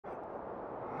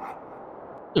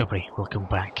Lovely, welcome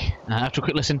back. After a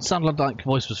quick listen, sounded like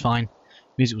voice was fine,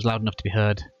 music was loud enough to be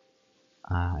heard,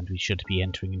 and we should be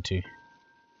entering into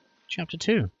Chapter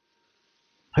 2.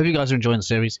 Hope you guys are enjoying the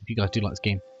series. If you guys do like this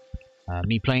game,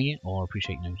 me playing it, or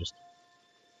appreciate, just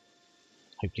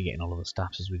hopefully getting all of the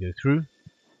stats as we go through.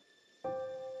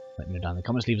 Let me know down in the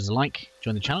comments, leave us a like,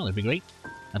 join the channel, that'd be great.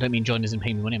 I don't mean join as in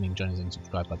paying me money, I mean join as in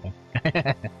subscribe, by the way.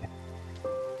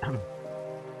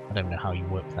 I don't know how you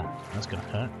work that. That's gonna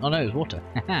hurt. Oh no, it's water.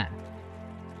 Oh,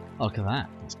 look at that.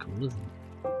 That's cool, isn't it?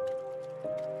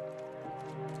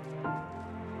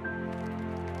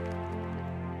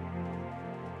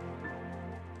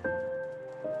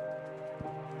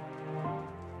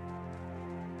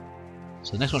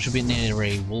 So the next one should be near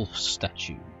a wolf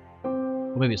statue.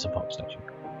 Or maybe it's a fox statue.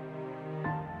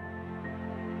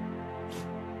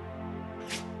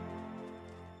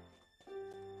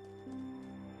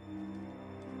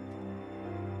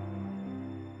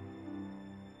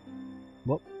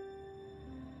 What?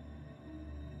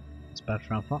 It's bad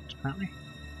for our fox, apparently.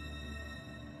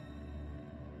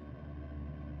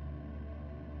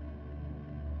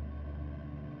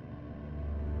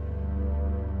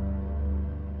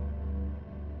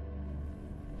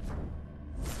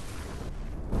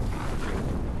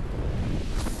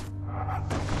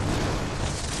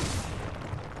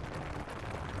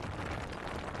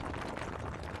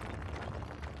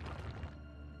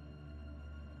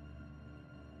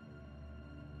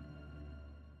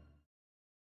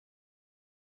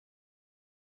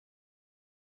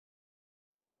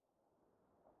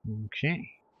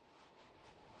 Okay.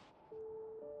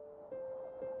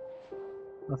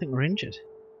 I think we're injured.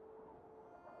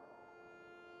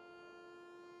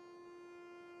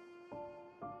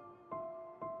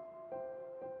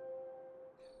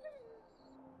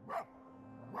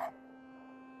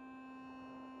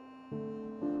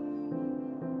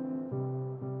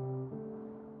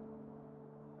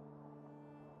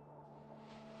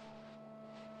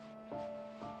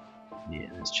 Yeah,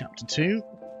 there's chapter 2.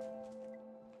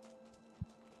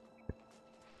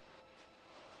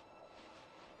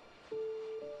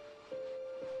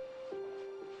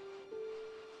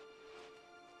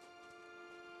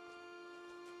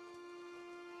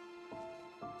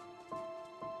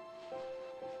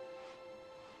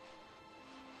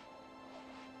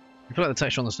 I feel like the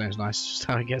texture on the stone is nice, just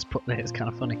how it gets put there, it's kind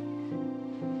of funny.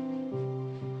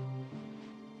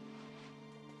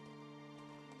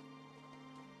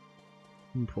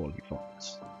 Poorly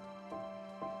fox.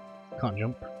 Can't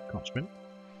jump, can't sprint.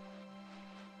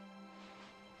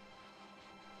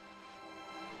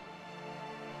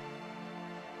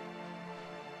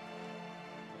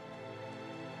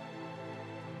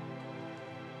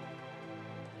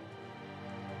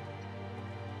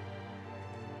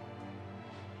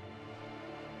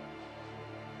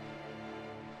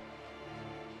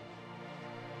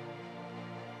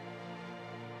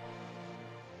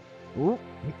 Ooh,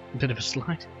 a bit of a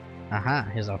slide. Aha,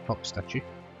 here's our fox statue.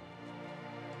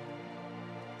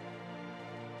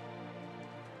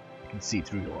 I can see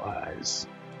through your eyes.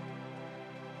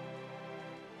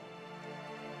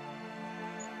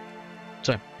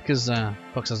 So, because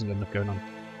fox hasn't got enough going on,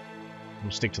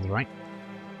 we'll stick to the right.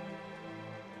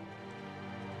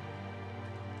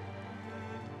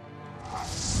 Oh,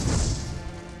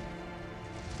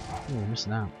 we're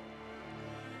missing out.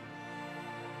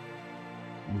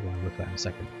 I'm going to look at that in a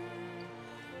second.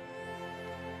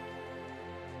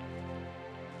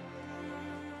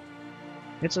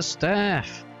 It's a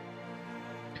staff!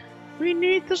 We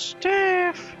need the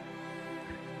staff!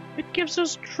 It gives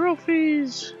us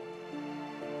trophies!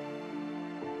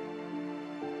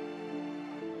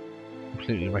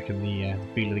 Completely wrecking the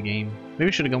feel of the game. Maybe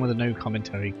we should have gone with a no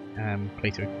commentary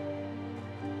playthrough.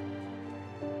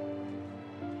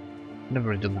 Never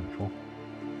really done that before.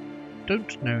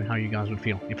 Don't know how you guys would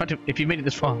feel. In fact, if you made it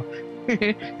this far,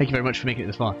 thank you very much for making it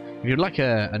this far. If you'd like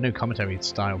a no commentary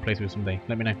style playthrough someday,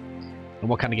 let me know. And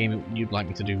what kind of game you'd like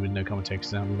me to do with no commentary,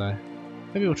 because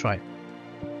maybe we'll try it.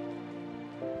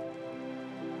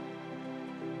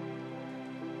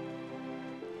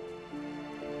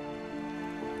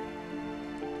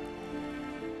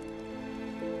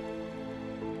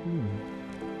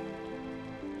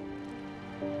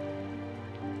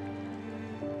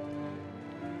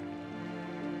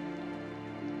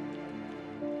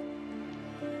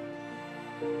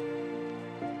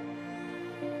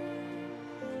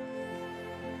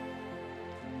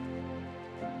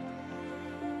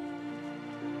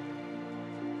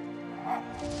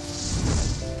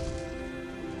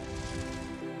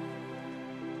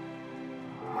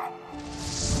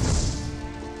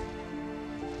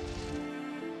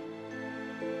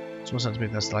 So must have to be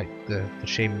that's like the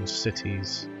shaman's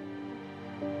cities.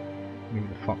 Maybe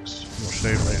the fox watched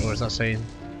over it, or is that saying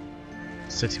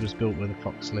the city was built where the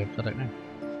fox lived? I don't know.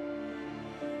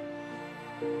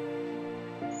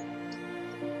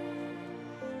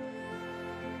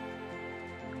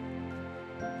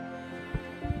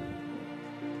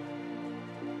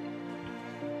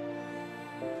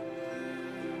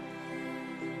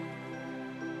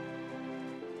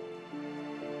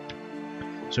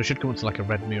 So it should come up to like a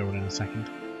red mural in a second.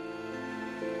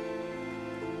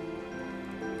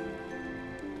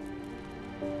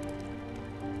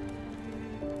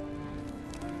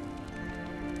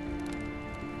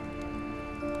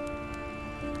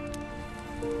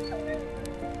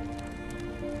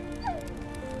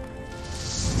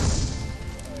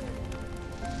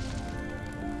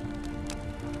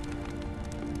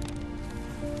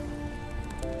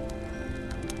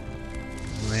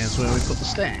 And there's where we put the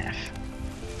staff.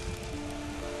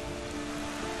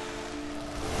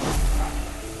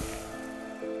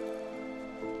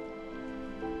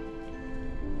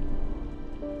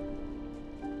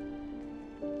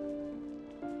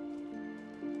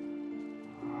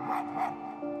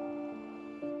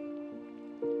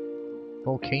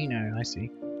 Volcano, I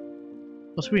see.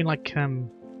 Must be like, I mean,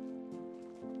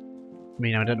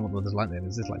 I don't know what the weather's like there.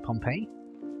 Is this like Pompeii?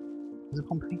 Is it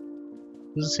Pompeii?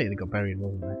 There's a city that got buried,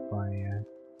 wasn't there, by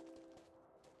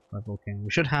volcano.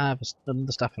 We should have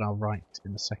the stuff at our right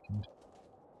in a second.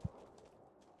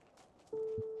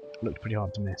 Looked pretty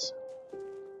hard to miss.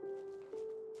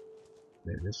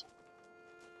 There it is.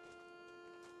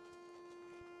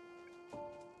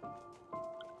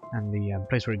 And the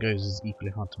place where it goes is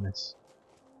equally hard to miss.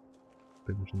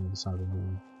 Pretty much on the other side of the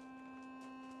wall.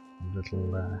 A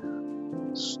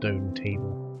little stone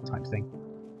table type thing.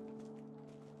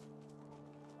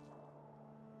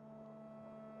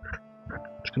 I'm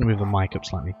just going to move the mic up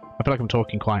slightly. I feel like I'm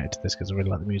talking quiet to this because I really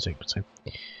like the music, but so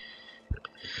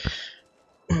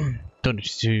don't need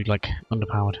to like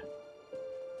underpowered.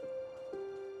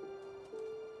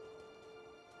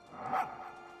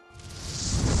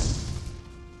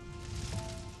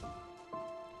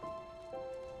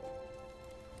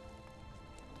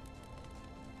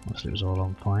 Obviously it was all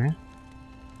on fire.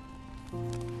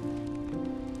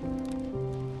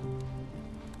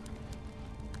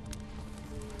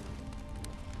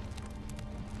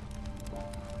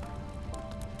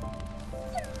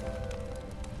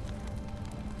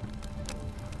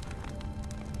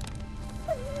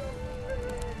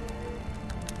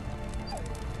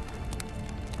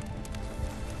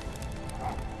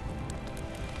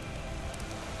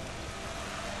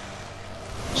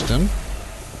 It's done.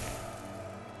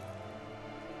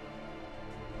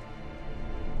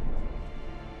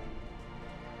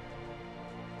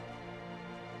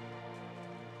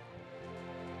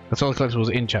 That's all the collectibles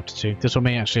in Chapter 2. This one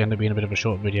may actually end up being a bit of a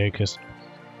short video because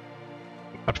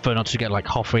I prefer not to get like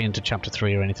halfway into Chapter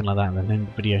 3 or anything like that and then end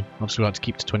the video. Obviously we like to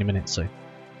keep to 20 minutes, so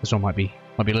this one might be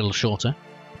a little shorter.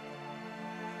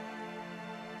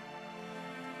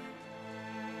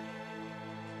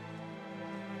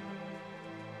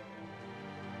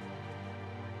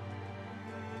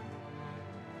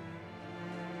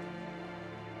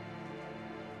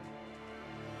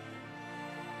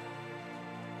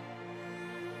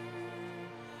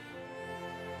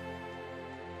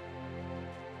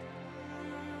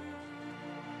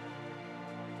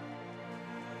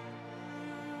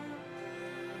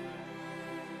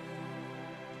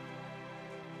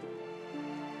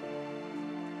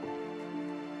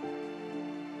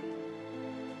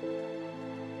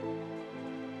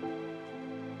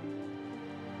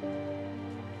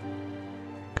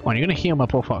 Come on, you're gonna heal my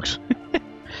poor fox.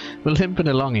 We're limping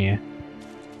along here.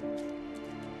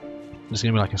 There's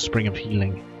gonna be like a spring of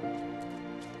healing.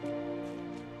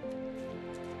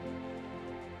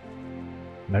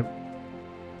 Nope.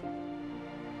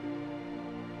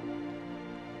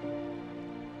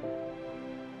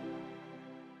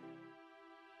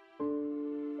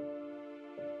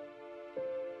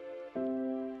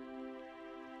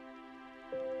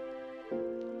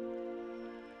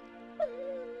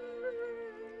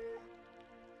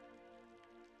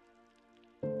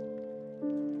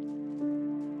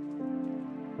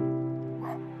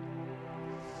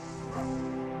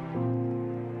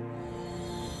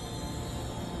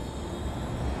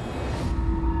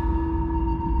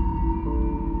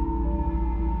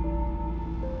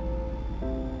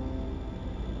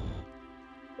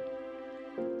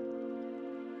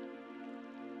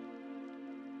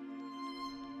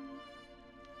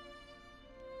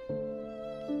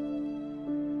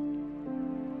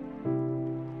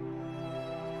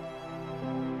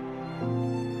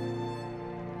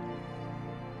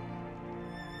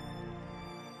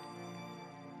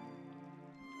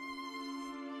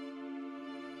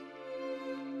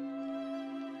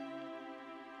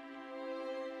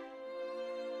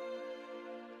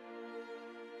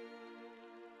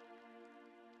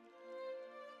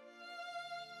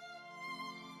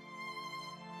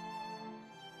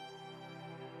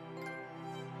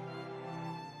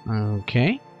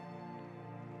 Okay.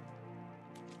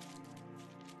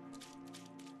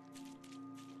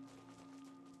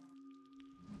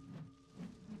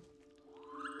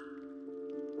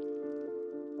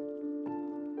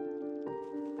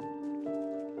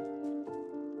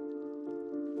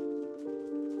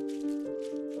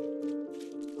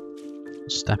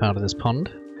 Step out of this pond.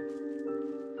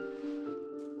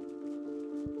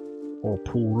 Or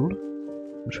pool.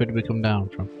 Which way do we come down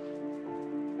from?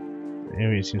 The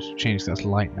area seems to have changed, that's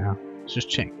light now. Let's just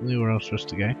check where else for us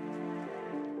to go.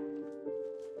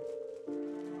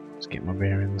 Let's get my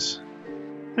bearings.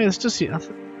 Hey, let's just see. I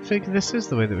think this is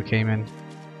the way that we came in.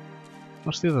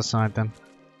 What's the other side then?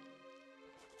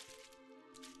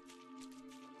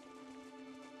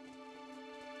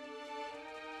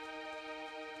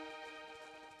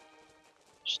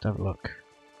 Just have a look.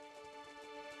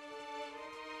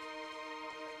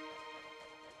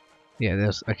 Yeah,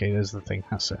 there's the thing.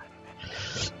 That's it.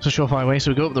 It's a surefire way, so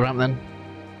we go up the ramp then.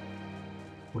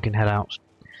 We can head out,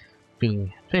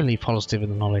 feeling fairly positive in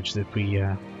the knowledge that we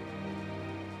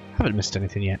haven't missed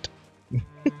anything yet.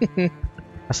 I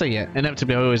say yeah,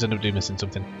 inevitably I always end up missing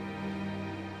something.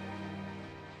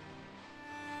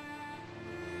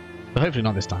 But hopefully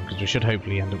not this time, because we should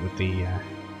hopefully end up with the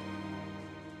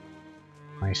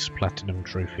nice platinum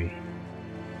trophy.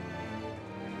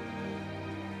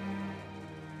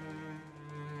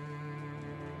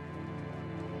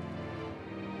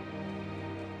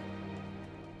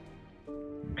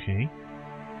 Okay.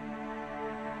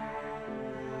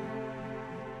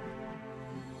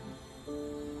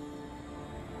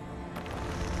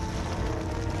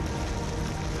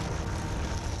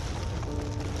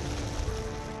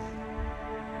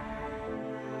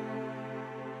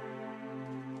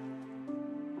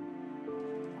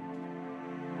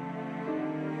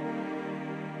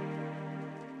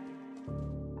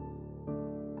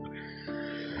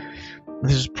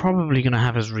 This is probably going to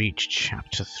have us reach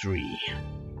chapter 3.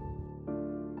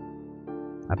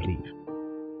 I believe.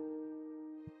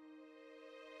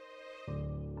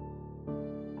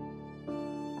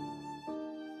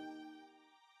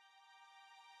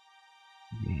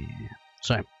 Yeah.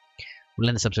 So, we'll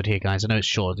end this episode here, guys. I know it's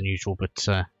shorter than usual, but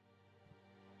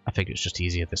I figure it's just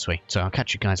easier this way. So I'll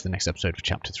catch you guys in the next episode for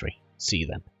chapter 3. See you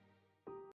then.